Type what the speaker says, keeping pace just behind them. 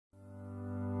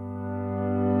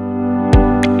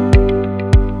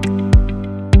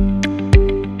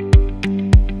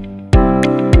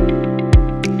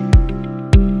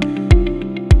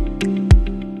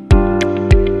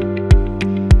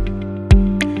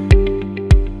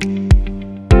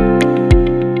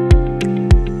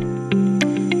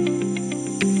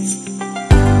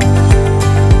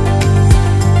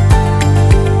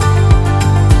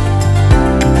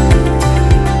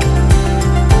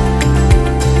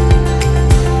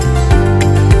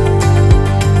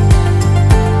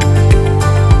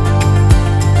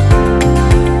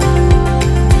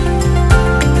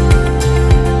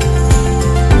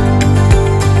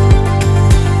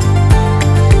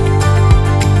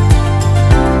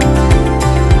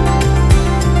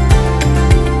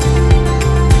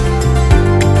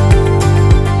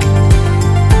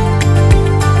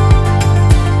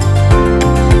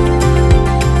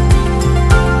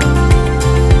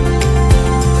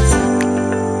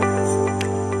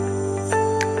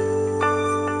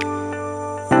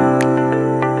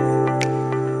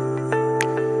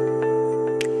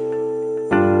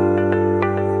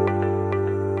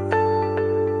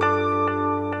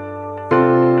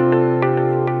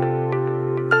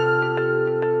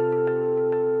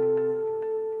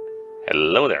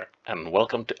Hello there, and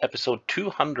welcome to episode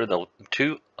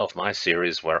 202 of my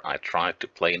series where I try to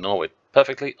play Norway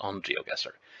perfectly on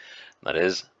Geoguessr. That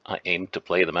is, I aim to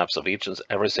play the maps of each and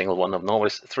every single one of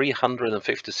Norway's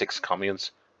 356 communes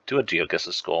to a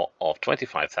Geoguessr score of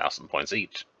 25,000 points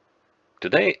each.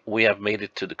 Today we have made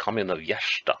it to the commune of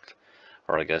Gjerstad,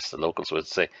 or I guess the locals would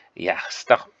say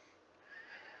Gjerstad,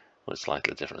 with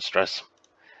slightly different stress.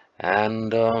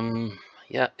 And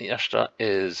yeah, Gjerstad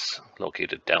is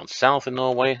located down south in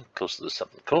Norway, close to the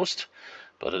southern coast,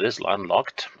 but it is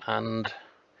landlocked. And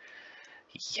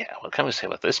yeah, what can we say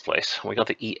about this place? We got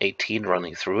the E18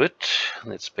 running through it,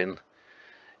 and it's been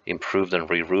improved and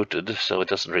rerouted, so it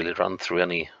doesn't really run through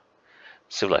any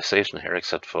civilization here,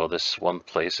 except for this one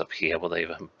place up here where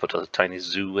they've put a tiny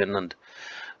zoo in and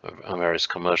various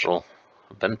commercial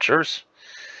ventures.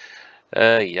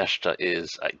 Gjerstad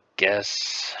is, I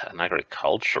guess, an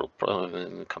agricultural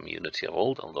community of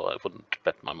old, although I wouldn't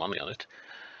bet my money on it.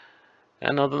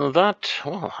 And other than that,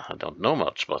 well, I don't know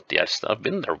much about Gjerstad. I've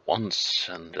been there once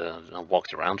and I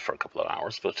walked around for a couple of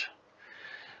hours, but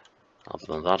other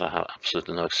than that, I have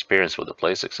absolutely no experience with the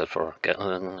place except for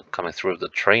coming through the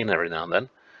train every now and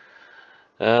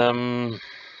then.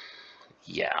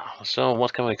 Yeah, so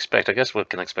what can we expect? I guess we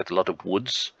can expect a lot of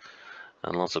woods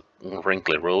and lots of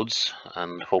wrinkly roads,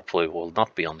 and hopefully will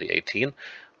not be on the 18,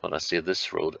 but I see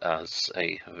this road as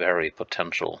a very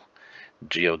potential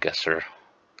Geoguessr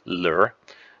lure,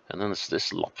 and then there's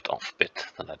this lopped off bit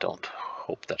that I don't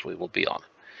hope that we will be on.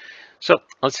 So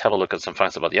let's have a look at some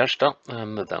facts about Gjerstad,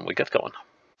 and then we get going.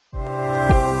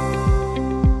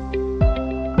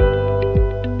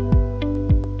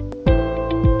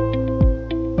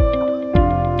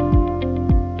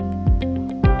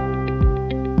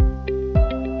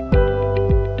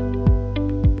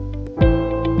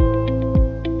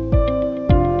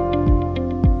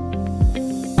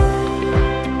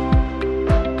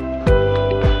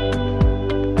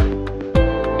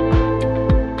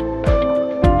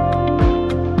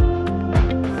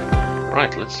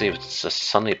 Right, let's see if it's a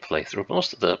sunny playthrough.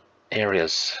 Most of the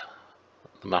areas,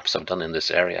 the maps I've done in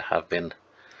this area have been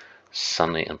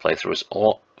sunny and playthroughs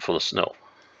or full of snow.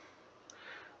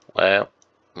 Well,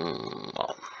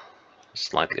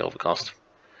 slightly overcast.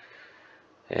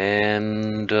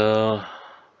 And well,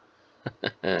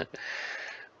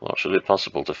 should it be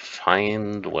possible to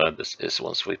find where this is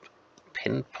once we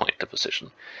pinpoint the position?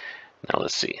 Now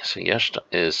let's see. So Gjerstad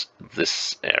is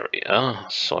this area,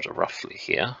 sort of roughly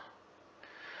here.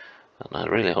 And I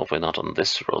really hope we're not on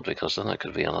this road, because then I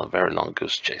could be on a very long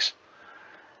goose chase.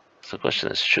 So the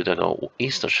question is, should I go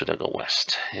east or should I go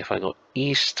west? If I go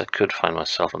east, I could find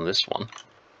myself on this one.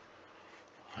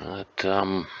 But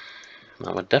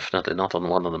we're definitely not on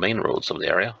one of the main roads of the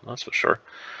area, that's for sure.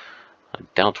 I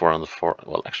doubt we're on the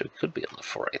well, actually it could be on the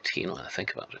 418 when I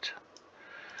think about it.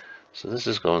 So this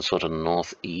is going sort of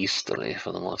northeasterly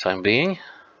for the time being.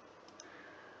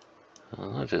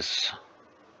 That is...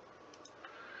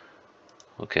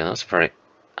 okay, that's very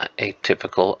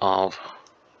atypical of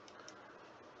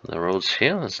the roads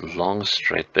here. There's a long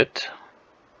straight bit.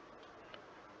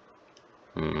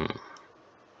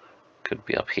 Could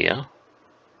be up here.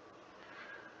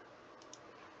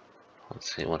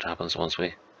 Let's see what happens once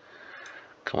we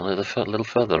come a little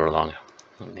further along.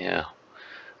 Yeah,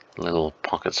 little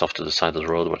pockets off to the side of the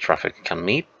road where traffic can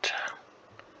meet.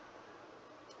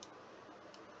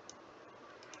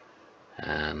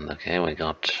 And okay, we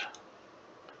got...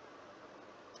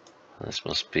 this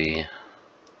must be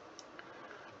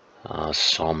a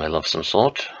sawmill of some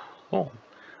sort. Oh,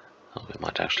 we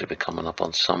might actually be coming up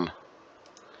on some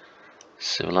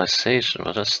civilization,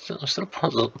 but I'm still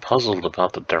puzzled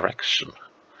about the direction.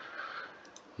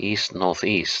 East,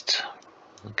 northeast.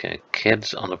 Okay,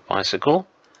 kids on a bicycle.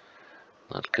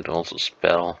 That could also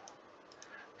spell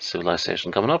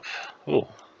civilization coming up. Oh,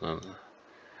 a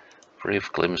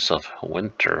brief glimpse of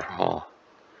winter or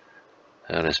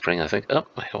early spring, I think. Oh,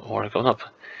 we're going up.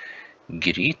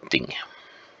 Greeting.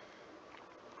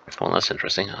 Well, that's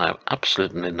interesting. I have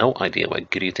absolutely no idea where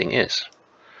Greeting is.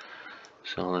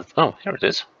 So, oh, here it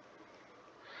is.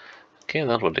 Okay,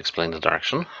 that would explain the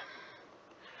direction.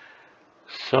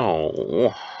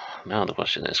 So, now the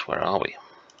question is, where are we?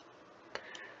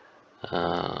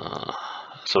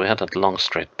 So we had that long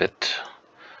straight bit,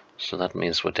 so that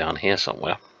means we're down here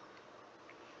somewhere.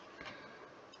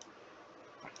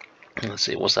 Let's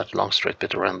see, was that long straight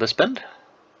bit around this bend?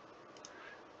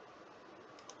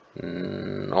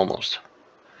 Almost.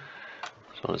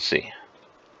 So let's see.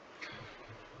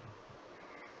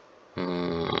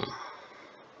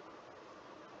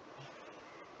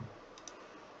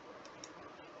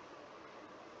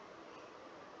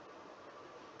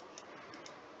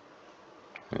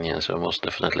 Yeah, so most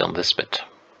definitely on this bit.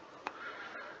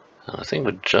 And I think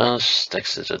we just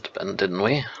exited the bend, didn't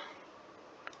we?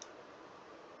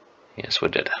 Yes, we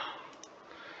did.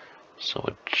 So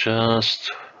we're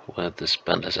just where this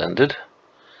bend has ended.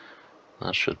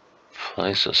 That should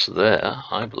place us there,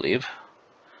 I believe.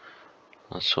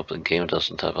 Let's hope the game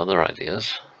doesn't have other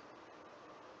ideas.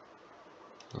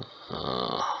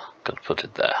 Could put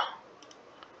it there.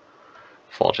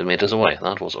 40 meters away.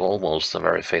 That was almost a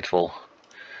very fateful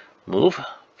move,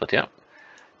 but yeah.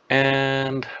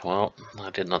 And, well,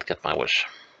 I did not get my wish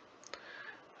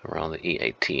around the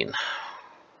E18.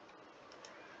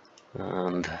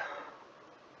 And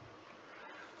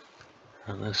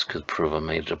this could prove a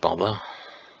major bother.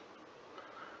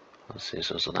 Let's see,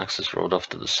 so there's an access road off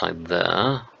to the side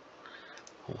there.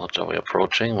 What are we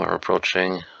approaching? We're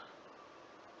approaching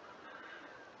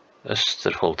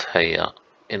Österholtheia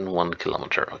in 1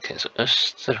 kilometer. Okay, so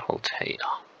Österholtheia.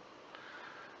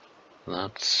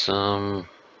 That's, let's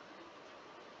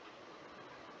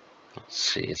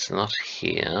see, it's not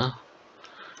here.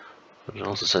 But it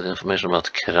also said information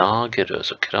about Kragerø.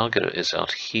 So Kragerø is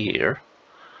out here.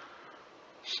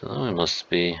 So it must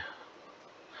be...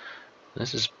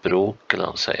 This is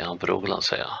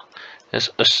Brogelandsheia. It's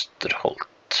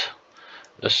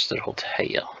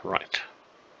Österholtheia, right.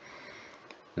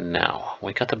 Now,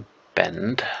 we got a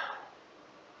bend.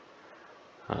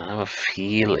 I have a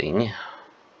feeling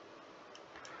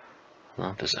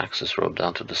that this access road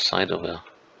down to the side of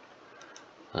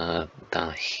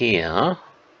down here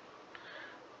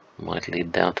might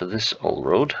lead down to this old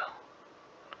road.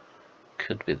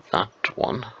 Could be that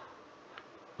one.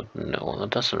 But no, that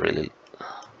doesn't really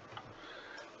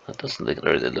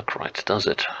look right, does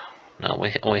it? No,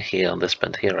 we're here on this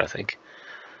bend here, I think.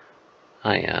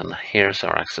 And here's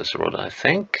our access road, I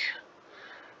think.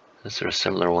 Is there a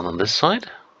similar one on this side?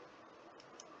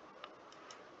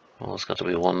 Well, it's got to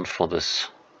be one for this.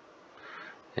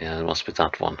 Yeah, it must be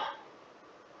that one.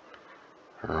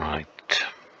 Right.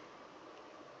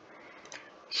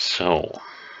 So.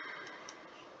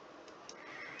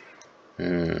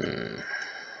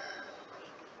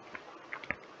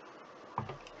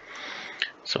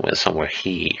 So we're somewhere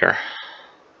here.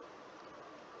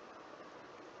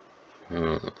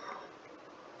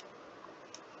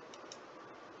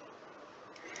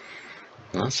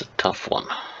 That's a tough one.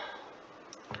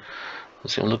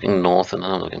 Let's see, I'm looking north and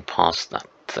then I'm looking past that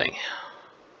thing.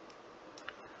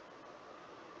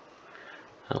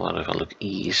 How about if I look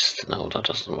east? No, that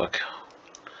doesn't work.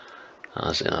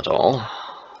 As in at all.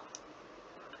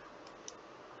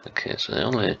 Okay, so the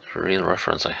only real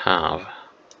reference I have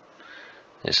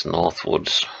is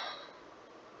northwards.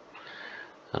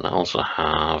 And I also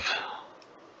have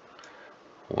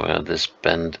where this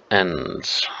bend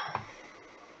ends.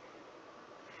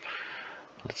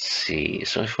 Let's see,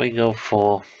 so if we go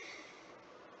for...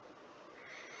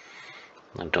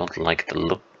 I don't like the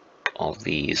look of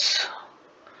these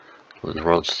little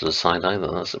roads to the side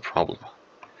either, that's the problem.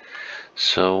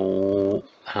 So,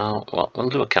 well, we'll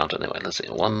do a count anyway. Let's see,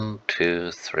 1,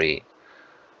 2, 3.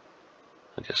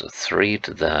 Okay, so 3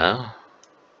 to there.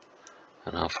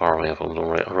 And how far we have a little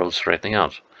road straightening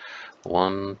out?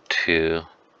 1, 2,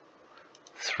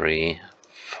 3,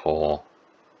 4,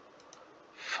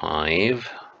 5.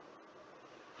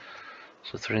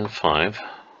 So 3 and 5.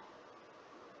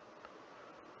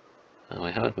 And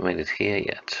we haven't made it here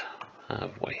yet,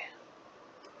 have we?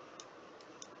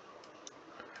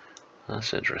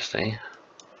 That's interesting.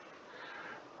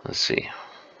 Let's see.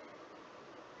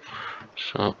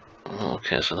 So,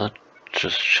 okay, so that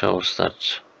just shows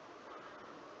that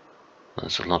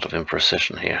there's a lot of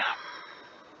imprecision here.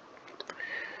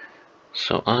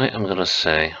 So I am going to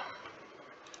say,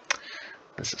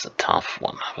 this is a tough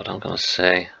one, but I'm going to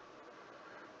say,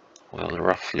 well,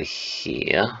 roughly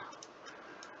here.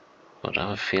 But I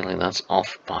have a feeling that's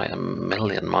off by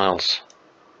 1,000,000 miles.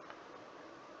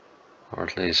 Or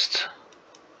at least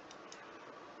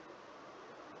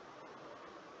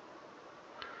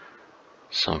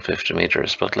some 50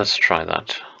 meters, but let's try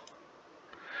that.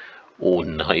 Oh,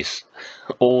 nice.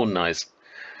 Oh, nice.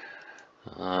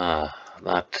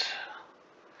 That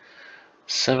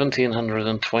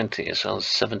 1720, so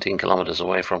 17 kilometers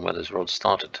away from where this road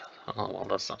started. Oh, well,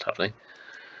 that's not happening.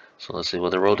 So let's see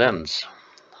where the road ends.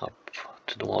 Up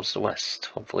towards the west,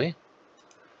 hopefully.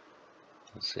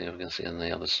 Let's see if we can see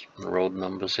any other road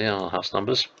numbers here, or house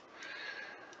numbers.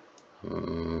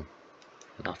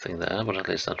 Nothing there, but at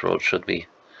least that road should be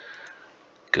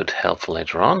good help for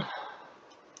later on.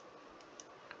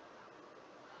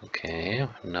 Okay,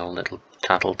 no little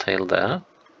tattletale there.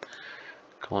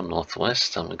 Going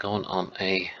northwest, and we're going on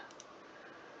a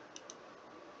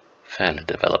fairly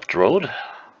developed road,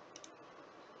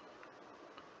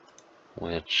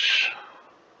 which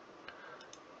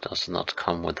does not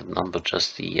come with a number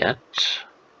just yet.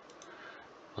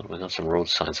 But we got some road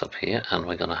signs up here, and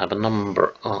we're gonna have a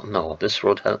number. Oh no, this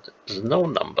road has no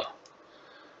number.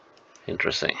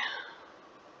 Interesting.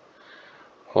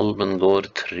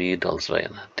 Holmengård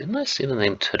Tridalsveien. Didn't I see the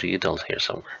name Tridal here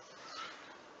somewhere?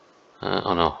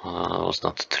 Oh no, it was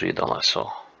not Tridal I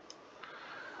saw.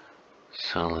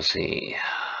 So let's see.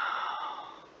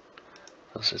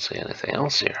 Does it say anything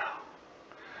else here?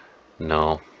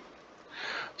 No.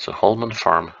 So Holmen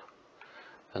Farm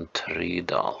and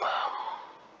Tridal.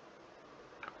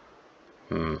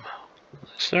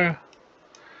 Is there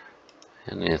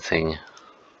anything?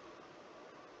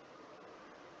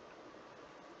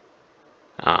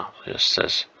 It just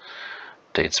says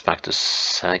dates back to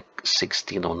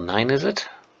 1609, is it?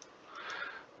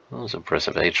 That's an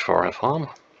impressive age for a farm.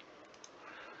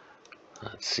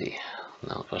 Let's see.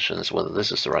 Now the question is whether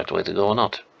this is the right way to go or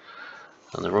not.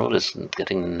 And the road is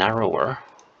getting narrower.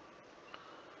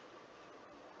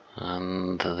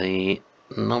 And the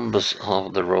numbers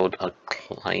of the road are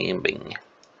climbing,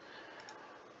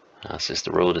 as is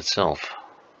the road itself.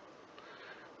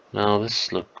 Now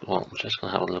this look, well, I'm just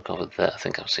gonna have a look over there. I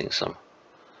think I'm seeing some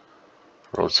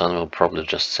road sign. Will probably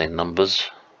just say numbers,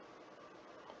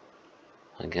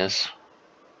 I guess.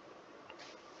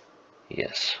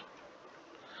 Yes.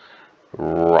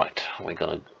 Right, we're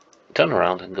gonna turn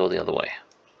around and go the other way.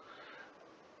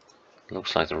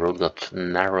 Looks like the road got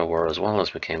narrower as well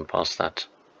as we came past that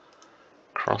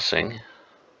crossing.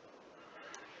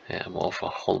 Yeah, more for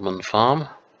Holmen Farm.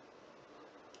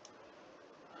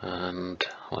 And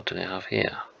what do we have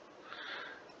here?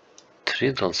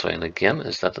 Tridalsveien again.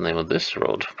 Is that the name of this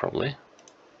road? Probably.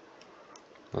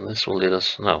 And this will lead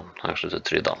us, no, actually to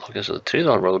Tridal. Okay, so the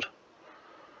Tridal road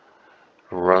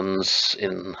runs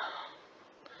in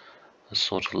a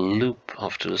sort of loop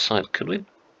off to the side. Could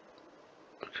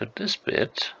this be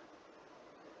it?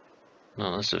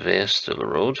 No, that's the Gjerstad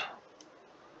road.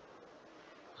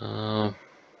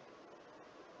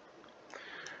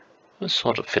 It's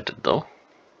sort of fitted though,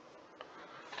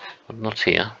 but not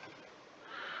here.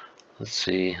 Let's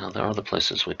see, are there other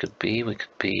places we could be? We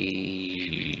could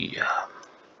be...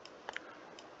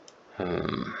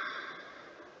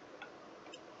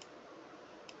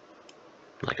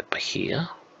 like up here?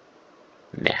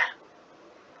 Nah.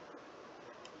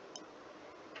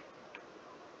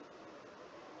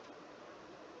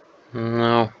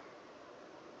 No.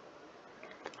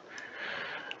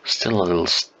 Still a little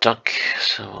stuck,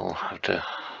 so we'll have to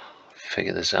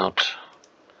figure this out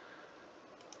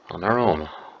on our own.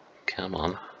 Come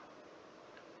on.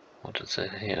 What does it say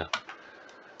here?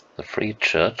 The Free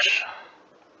Church.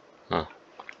 Oh.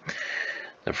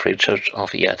 The Free Church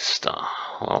of Gjerstad.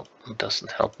 Well, it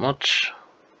doesn't help much.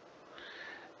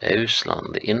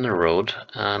 Ausland, the inner road,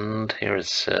 and here it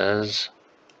says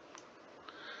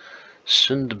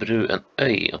Sundebru and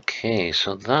Øy. Okay,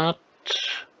 so that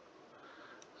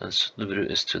and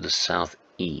Sundebru is to the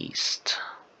southeast.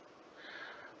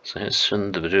 So here's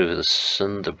Sundebru, the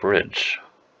Sunde Bridge.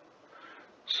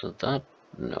 So that,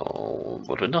 no,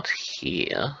 but we're not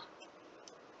here.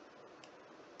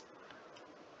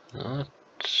 That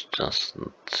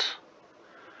doesn't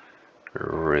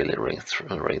really ring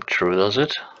through, does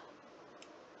it?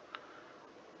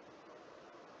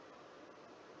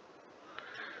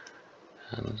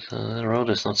 And the road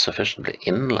is not sufficiently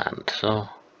inland, so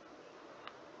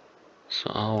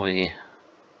are we?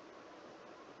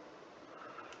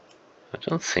 I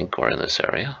don't think we're in this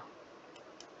area.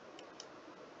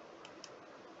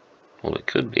 Well, we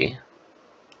could be.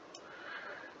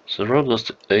 So the road goes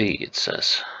to Øy, it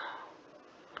says.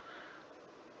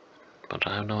 But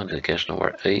I have no indication of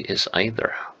where Øy is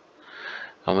either.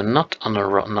 And we're not on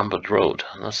a numbered road,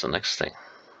 and that's the next thing.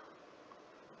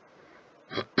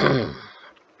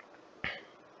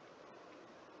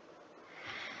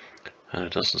 And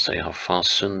it doesn't say how far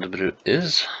Sundebru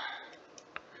is,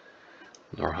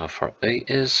 nor how far Øy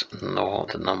is, nor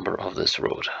the number of this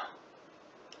road.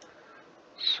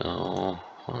 So,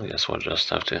 well, I guess we'll just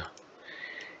have to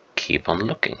keep on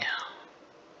looking.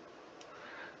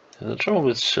 The trouble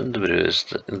with Sundebru is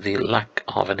the lack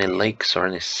of any lakes or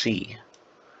any sea.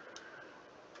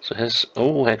 So here's,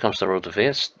 oh, here comes the road to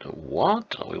Gjerstad.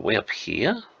 What? Are we way up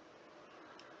here?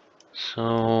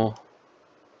 So,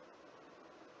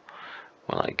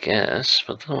 well, I guess,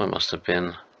 but then we must have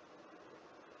been...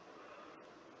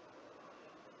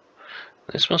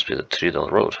 This must be the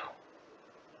Tridal road.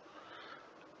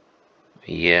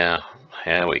 Yeah,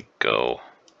 here we go.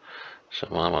 So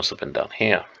I must have been down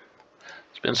here.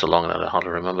 It's been so long that I hardly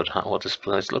remembered what this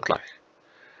place looked like.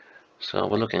 So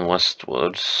we're looking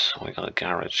westwards. We got a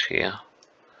garage here.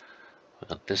 We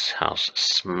got this house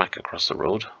smack across the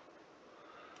road.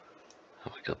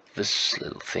 And we got this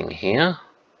little thing here,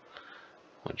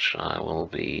 which I will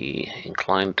be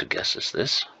inclined to guess is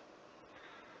this.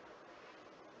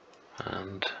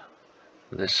 And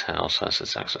this house has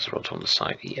its access road on the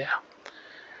side. Yeah,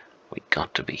 we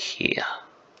got to be here,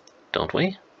 don't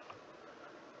we?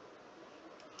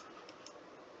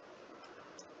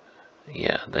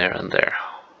 Yeah, there and there.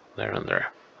 There and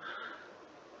there.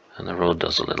 And the road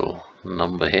does a little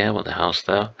number here with the house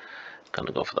there.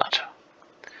 Gonna go for that.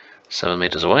 7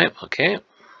 meters away, okay.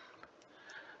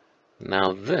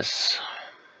 Now this,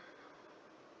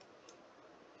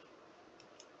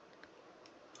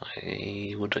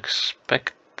 I would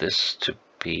expect this to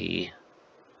be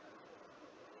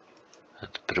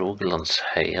at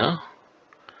Brogelandsheia,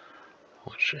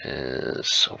 which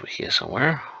is over here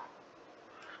somewhere.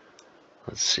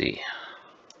 Let's see.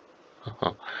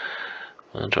 I'm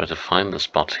going to try to find the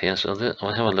spot here. So we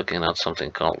have a looking at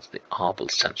something called the Abel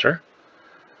Center.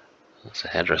 There's a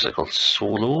hairdresser called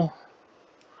Solo.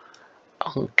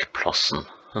 Ankplassen.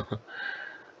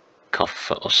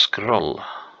 Kaffe og Skroll.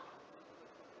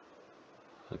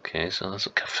 Okay, so that's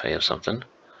a cafe or something.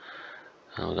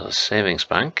 And we've got a savings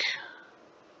bank.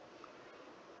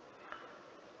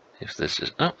 If this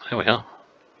is... Oh, here we are.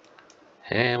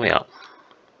 Here we are.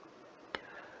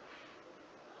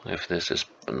 If this is...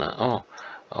 No,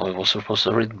 oh, it was supposed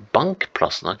to read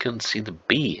Bankplassen. I couldn't see the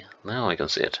B. Now I can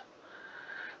see it.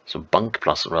 So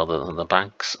Bankplassen rather than the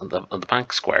banks, the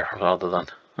bank square rather than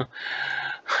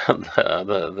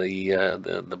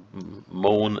the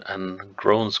moan and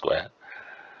groan square.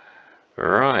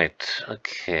 Right.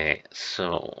 Okay.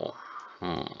 So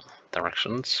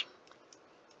directions.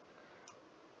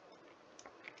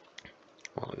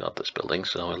 Well, we got this building,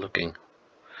 so we're looking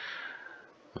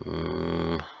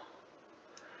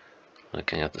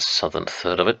at the southern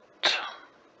third of it.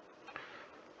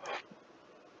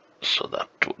 So that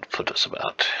would put us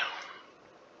about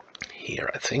here,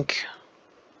 I think.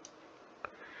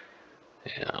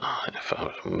 Yeah, if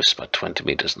I miss by 20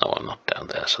 meters, no, I'm not down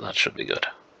there, so that should be good.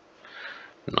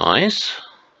 Nice.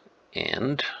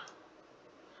 And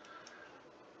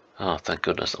oh, thank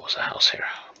goodness there was a house here.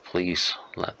 Please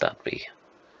let that be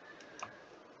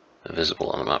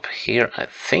visible on the map. Here, I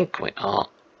think we are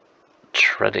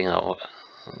threading our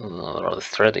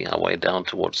way down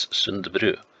towards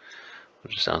Sundebru,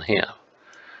 which is down here.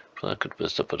 So that could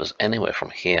put us anywhere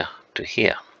from here to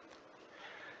here.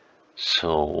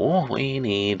 So we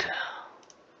need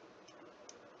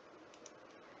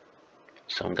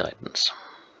some guidance.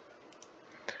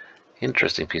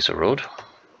 Interesting piece of road.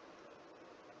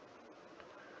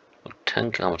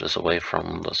 10 kilometers away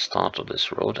from the start of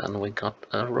this road, and we got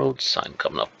a road sign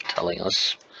coming up telling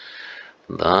us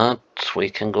that we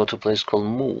can go to a place called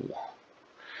Mo.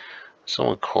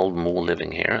 Someone called Mo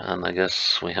living here, and I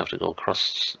guess we have to go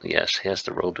across. Yes, here's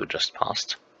the road we just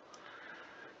passed.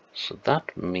 So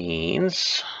that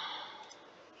means,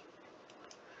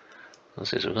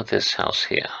 let's see, so we've got this house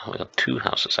here. We've got 2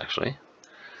 houses actually.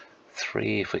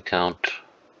 3 if we count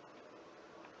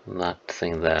that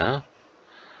thing there.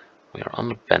 We are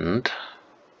on a bend.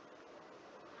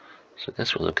 So I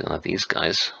guess we're looking at these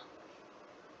guys.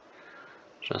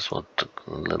 Just want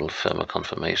a little firmer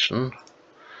confirmation.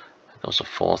 There goes a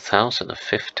 4th house and a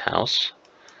 5th house.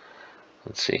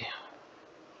 Let's see.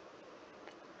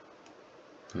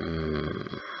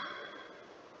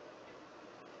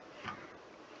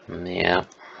 Yeah.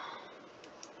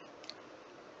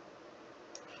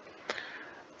 I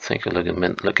think we're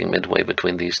looking midway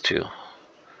between these 2.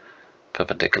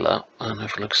 Perpendicular. And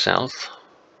if we look south,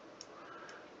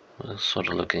 we're sort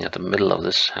of looking at the middle of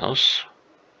this house,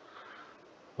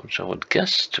 which I would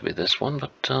guess to be this one,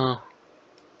 but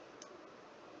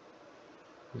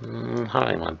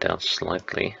having my doubts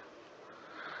slightly.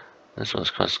 This one's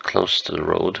quite close to the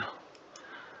road.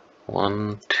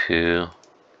 1, 2.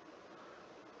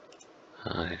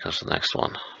 Here goes the next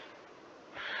one.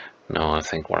 No, I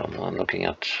think I'm looking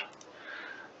at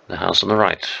the house on the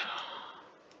right,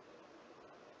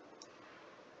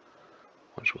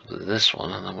 which was this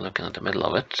one, and I'm looking at the middle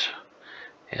of it.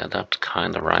 Yeah, that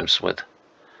kind of rhymes with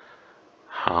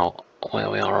where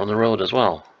we are on the road as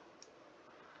well.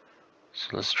 So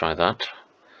let's try that.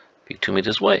 Be 2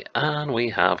 meters away, and we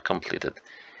have completed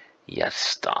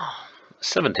Gjerstad.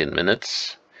 17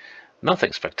 minutes.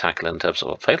 Nothing spectacular in terms of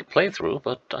a playthrough,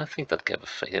 but I think that gave a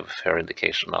fair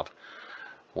indication of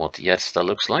what Gjerstad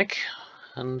looks like.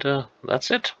 And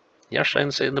that's it.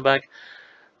 Gjerstad in the bag.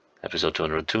 Episode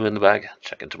 202 in the bag.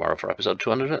 Check in tomorrow for episode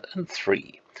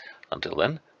 203. Until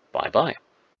then, bye-bye.